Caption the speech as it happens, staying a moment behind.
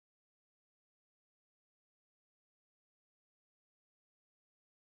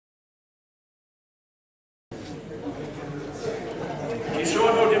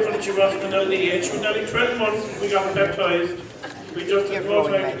that she wasn't an LDA. She was nearly 12 months when we got her baptised. We just had no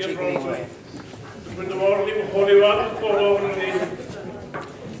time to get round to it. When the holy water was poured over her head,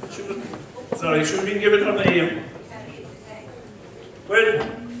 she would have been given her name. Well,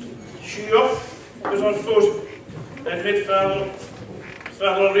 she up with her foot and hit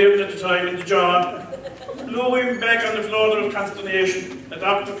Father Raven at the time in the jaw, blew him back on the floor. There was consternation. A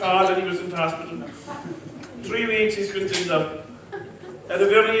doctor called and he was in the hospital. 3 weeks he spent in there. At a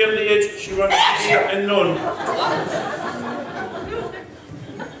very early age, she wanted to be a nun.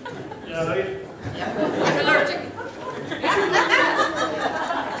 Yeah, right? Yeah. Allergic.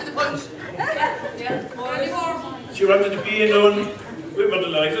 To the punch. Yeah. She wanted to be a nun. We were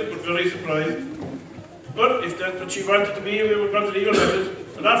delighted, but very surprised. But if that's what she wanted to be, we were going to leave her at it.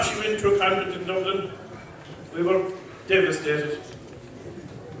 And after she went to a convent in Dublin, we were devastated.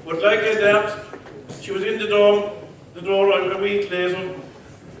 But like that, she was in the door a week later.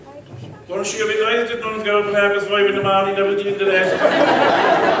 Once she realised that nuns got up at 5:30 in the morning, that was the end of that.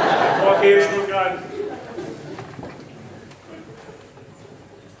 Vocation was gone.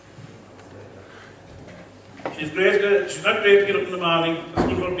 She's not great to get up in the morning. That's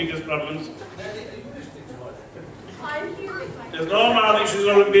one of her biggest problems. There's no morning she's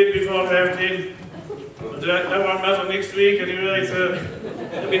out of bed before 10:30. That won't matter next week anyway.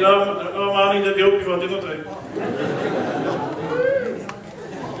 There'll be no morning they'll be up before dinner time.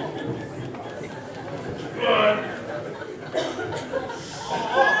 Go on.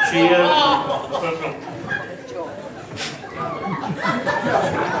 She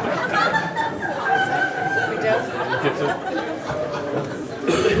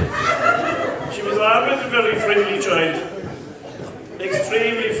was always a very friendly child.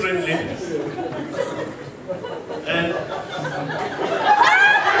 Extremely friendly. And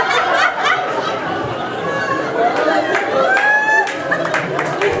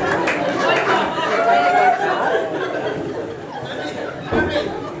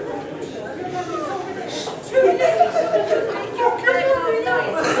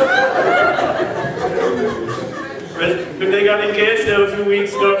well, when they got engaged there a few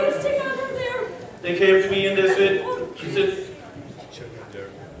weeks ago, they came to me and they said, she said,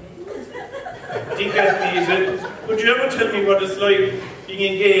 he said, could you ever tell me what it's like being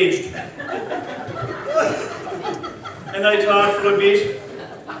engaged? And I thought for a bit,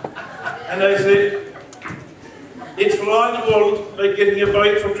 and I said, it's for all the world like getting a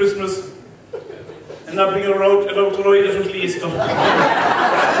bike for Christmas and not being allowed to ride it at least.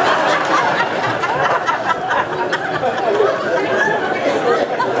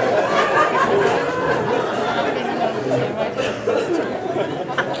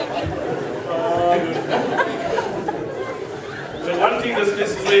 One thing that's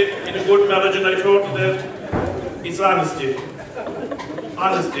necessary in a good marriage, and I told you that, is honesty.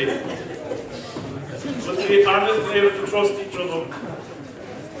 Honesty. You must be honest and able to trust each other.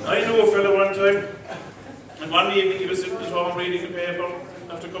 I knew a fellow one time, and one evening he was sitting at home reading the paper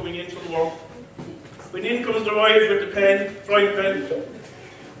after coming in from work. When in comes the wife with the pen, frying pan,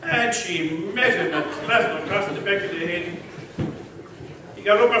 and she met him and slapped him across the back of the head. He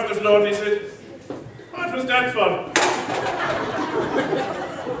got up off the floor and he said, what was that for?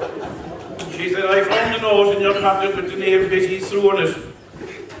 She said, I found a note in your pocket with the name Betty's through on it.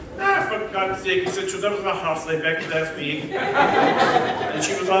 Ah, for God's sake, he said, sure, that was a horse I backed last week. And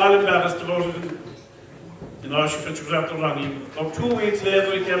she was all embarrassed about it. You know, she felt she was after wrong. About 2 weeks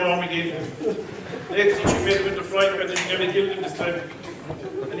later, he came home again. Next thing she met him with the frying pan and she nearly killed him this time.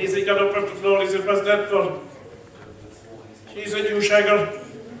 And he said, got up off the floor, he said, what's that for? She said, you shagger,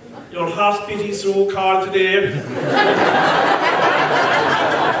 your horse Betty's through called today.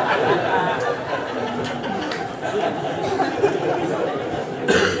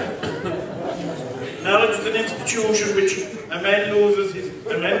 Marriage is an institution which a man loses his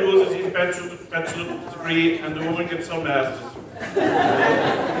bachelor degree and the woman gets her master's.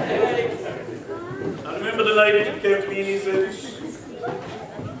 I remember the night he came to me and he said,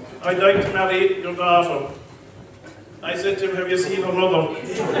 I'd like to marry your daughter. I said to him, have you seen her mother? He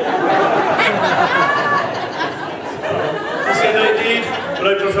said, I did, but I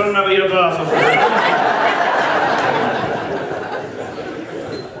prefer to marry your daughter.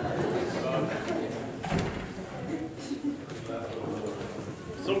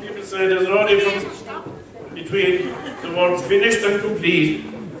 Some people say there's no difference between the words finished and complete.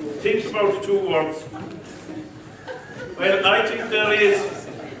 Think about the two words. Well, I think there is.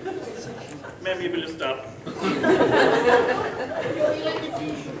 Maybe we'll stop.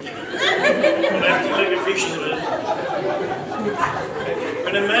 Acting like a fish as well.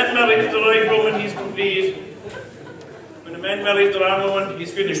 When a man marries the right woman, he's complete. When a When man marries the wrong woman,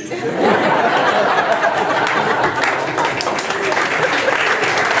 he's finished.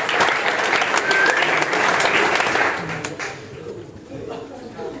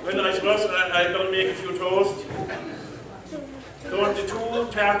 Well, I suppose I'm going to make a few toasts. Don't the two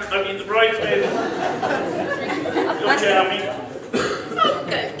the bridesmaids look charming.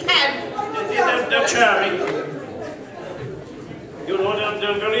 Okay, Ken. They're charming. You know,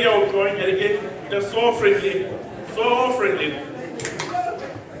 they're very outgoing, and again, they're so friendly. So friendly.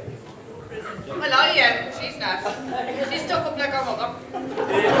 Well, I am. She's not. She's stuck up like her mother.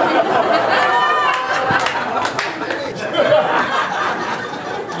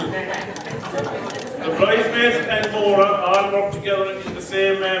 The bridesmaids and Mora all work together in the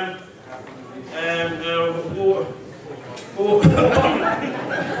same they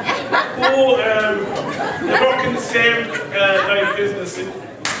work in the same line of business.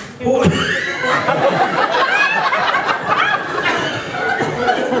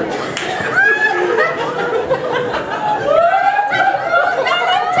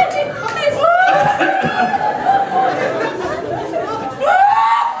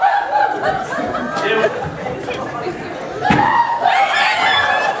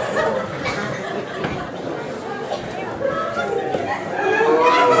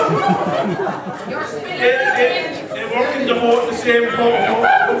 They work in the same home.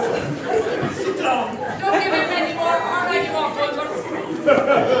 Sit down. Don't give him any more photos.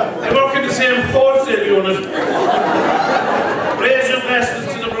 They work in the same wholesale unit. Raise your glasses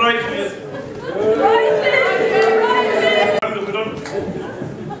to the bridesmaids.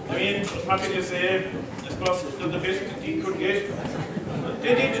 I mean, what can you say? This was the best that he could get.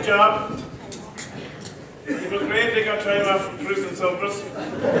 They did the job. It was great they got time off from prison service.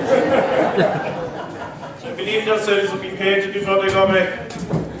 I believe themselves have been paid before they go back.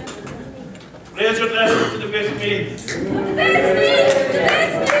 Raise your glasses to the best meal.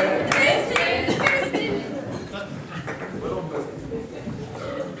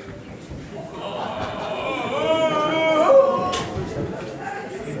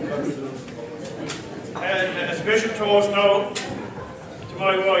 And a special toast now to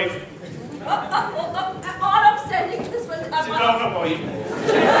my wife. All upstanding. This was Sit down, boy.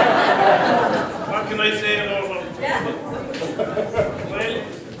 What can I say about her? Well,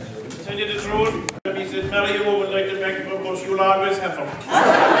 to tell you the truth, he said, marry a woman like the back of a bus, you'll always have her.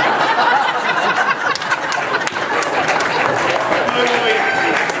 My wife.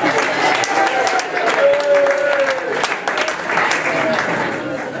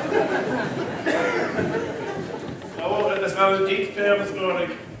 Oh, that's not a deep pair of story.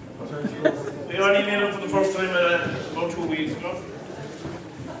 We only made him for the first time about 2 weeks ago.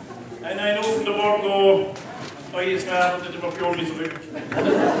 And I know from the word go by his father that they were purely civil.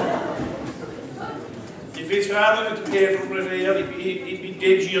 If his father had to pay for prayer, he'd be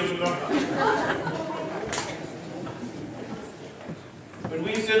dead years ago. When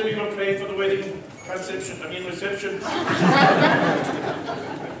we said we were praying for the wedding reception,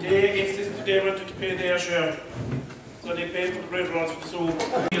 they insisted they wanted to pay their share. So they paid for the bread rolls for the soup.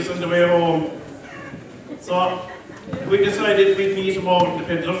 He was on the way home. So we decided we'd meet him over in the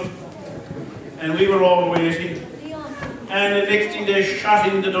Pendulum. And we were all waiting. And the next thing they shut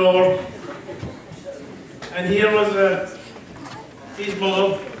in the door. And here was his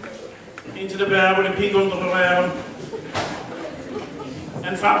mother into the bar with a pig under her arm.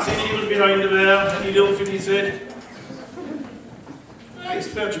 And Foxy was behind the bar and he looked and he said, I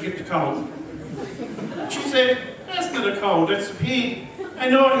expect you get the cow. She said, that's not a cow, that's a pig. I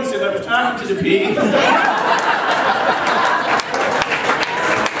know, he said, I was talking to the pig.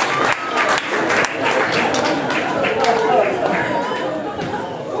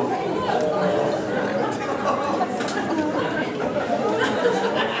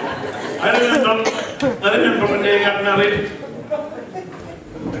 I remember when they got married,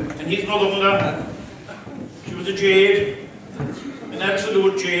 and his mother-in-law, she was a jade, an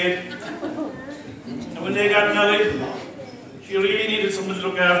absolute jade. And when they got married, she really needed someone to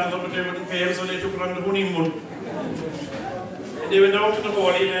look after them, but they wouldn't pay her, so they took her on the honeymoon. And they went out to the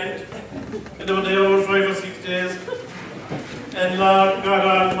Holy Land, and they were there over 5 or 6 days. And Lord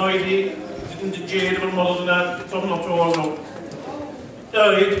God Almighty, didn't the jade of her mother-in-law thumb her toes out.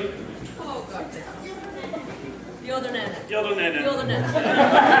 Died. The other nana. The other nana. The other nana.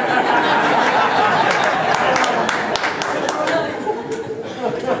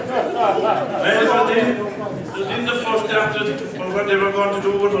 Well, then the first after what they were going to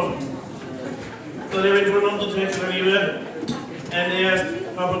do with her. So they went to an undertaker anyway, and they asked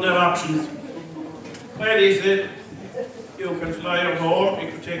what were their options. Well, he said, you can fly her home,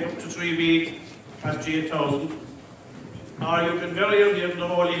 it could take up to 3 weeks, cost you 8,000. or you can bury him in the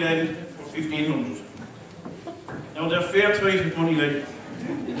Holy Land for 1,500. Now they're fair tight with money, like.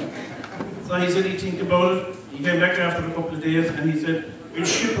 So he said he'd think about it. He came back after a couple of days and he said, we'll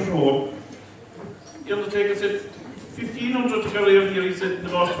ship it home. The undertaker said, 1,500 to bury him here. He said, the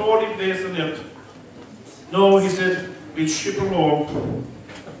most holy place on earth. No, he said, we'll ship her home.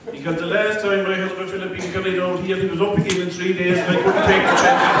 Because the last time my husband Philip being buried out here, he was up again in 3 days and I couldn't take the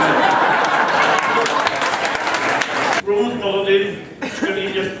chance. Rose mothered in, she got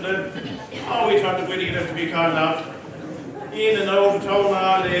in yesterday. Oh, we thought the wedding would have to be called off. In and out of town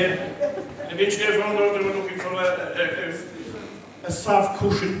all day. Eventually I found out they were looking for a soft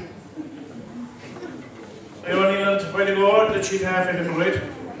cushion. I only learned a while ago that she'd half a hemorrhoid.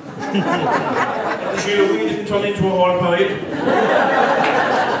 And she didn't turn into a whole pile.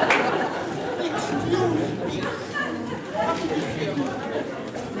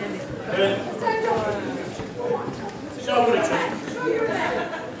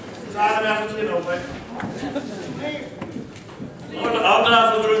 Our dad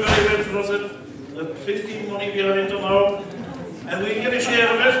was doing very well for us at the 15 money behind her now, and we get a share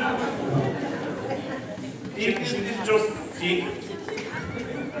of it. He's just cheap.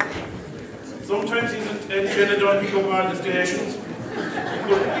 Sometimes he's intended on pick up all the stations,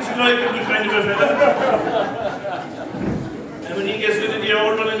 but if you like him, he's kind of a fella. And when he gets rid of the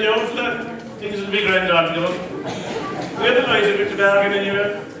old one and the old fella, things will be grand altogether. We're delighted with the bargain anyway.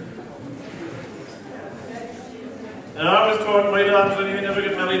 And I always told my dad that he never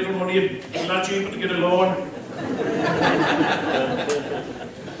get married for money. It's not cheaper to get a loan.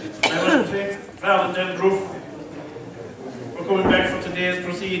 I want to thank Father Delbrook for coming back for today's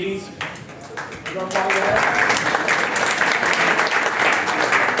proceedings.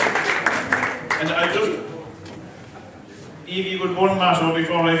 And I just leave you with one matter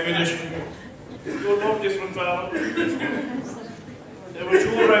before I finish. You'll love this one, Father. There were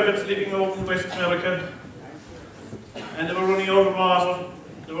 2 rabbits living out in West America. And they were running out of water,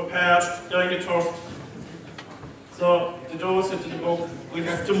 they were parched, dying of thirst. So the dog said to the book, we'll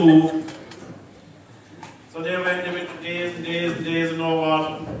have to move. So they went for days and days and days and no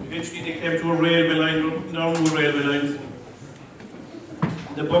water. Eventually they came to a railway line, looking down 2 railway lines.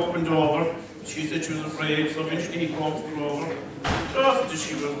 The book went over, she said she was afraid, so eventually he coaxed her over. Just as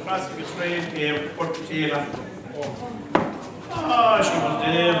she was crossing the train, came, put the tail off. Ah, she was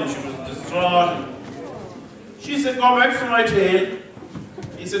there and she was distraught. She said, go back for my tail.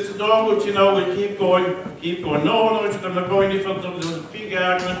 He said, so no, but you know, we'll keep going, keep going. No, no, I'm not going any further. There was a big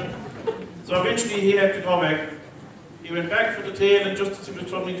argument. So eventually he had to go back. He went back for the tail, and just as he was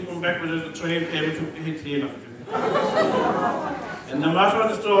turning to come back with it, the train came and took the tail off it. And the matter of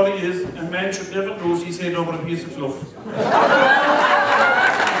the story is, a man should never lose his head over a piece of fluff.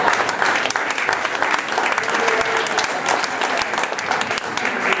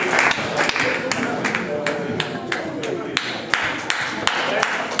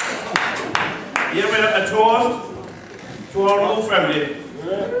 Here we have a toast to our new family.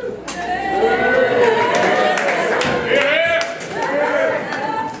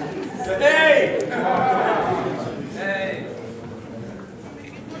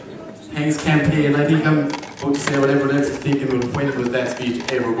 Thanks, campaign. I think I'm going to say what everyone else is thinking, but when was that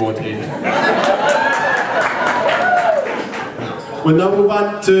speech ever going to end? We'll now move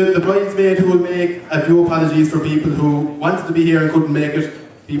on to the bridesmaid, who will make a few apologies for people who wanted to be here and couldn't make it,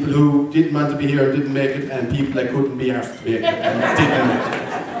 people who didn't want to be here and didn't make it, and people that couldn't be asked to make it and didn't make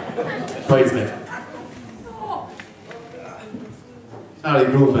it. Bridesmaid. Sorry,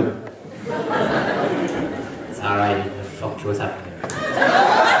 grooving. It's alright, what the fuck was happening?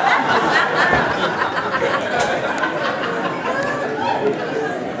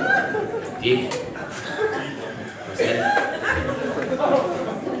 Dick.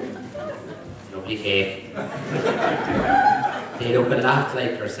 Lovely cake. They look a lot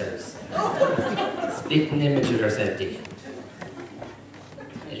like yourselves. Splitting image of yourself, Dick.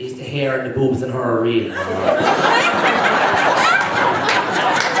 At least the hair and the boobs and her are real. A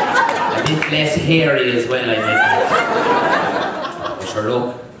bit less hairy as well, I think. Sure, look.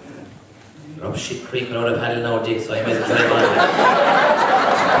 You're up shit creek without a paddle now, Dick, so I might as well try it.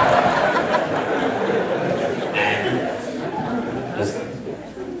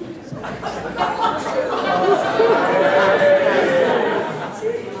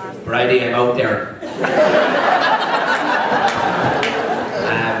 Friday, I'm out there.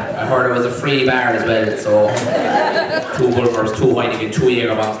 I heard there was a free bar as well, so 2 Bulmers, 2 Heineken, 2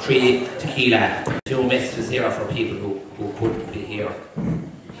 Jägerbombs, 3 tequila. 2 messages here for people who couldn't be here.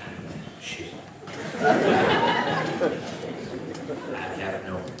 Shit. I can't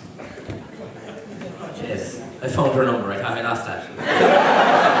know. Yes. I found her number, I haven't lost that.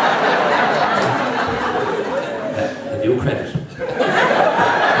 Have you credit?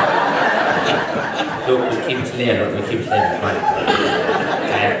 Look, we'll keep it later, Come on.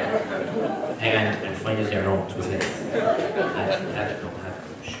 Hang on, and find it there, no, 2 seconds. Have it.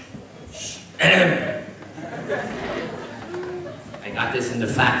 Shh. I got this in the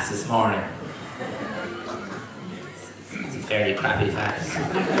fax this morning. It's a fairly crappy fax.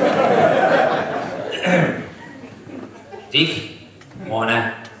 Dick,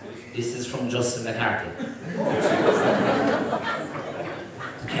 Mona, this is from Justin McCarthy.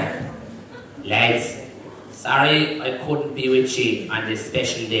 Lads, sorry I couldn't be with you on this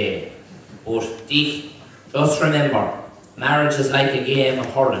special day, but Dick, just remember, marriage is like a game of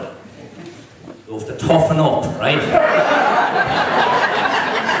hurling. You have to toughen up, right?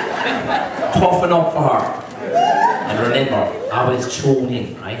 Toughen up for her. And remember, always tune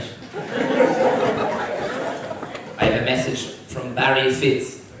in, right? I have a message from Barry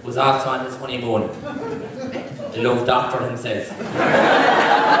Fitz, who was also on his honeymoon. The love doctor himself.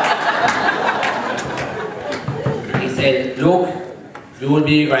 He said, look, you will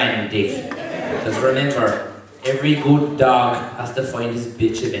be grand, Dick. Just remember, every good dog has to find his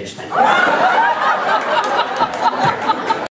bitch eventually.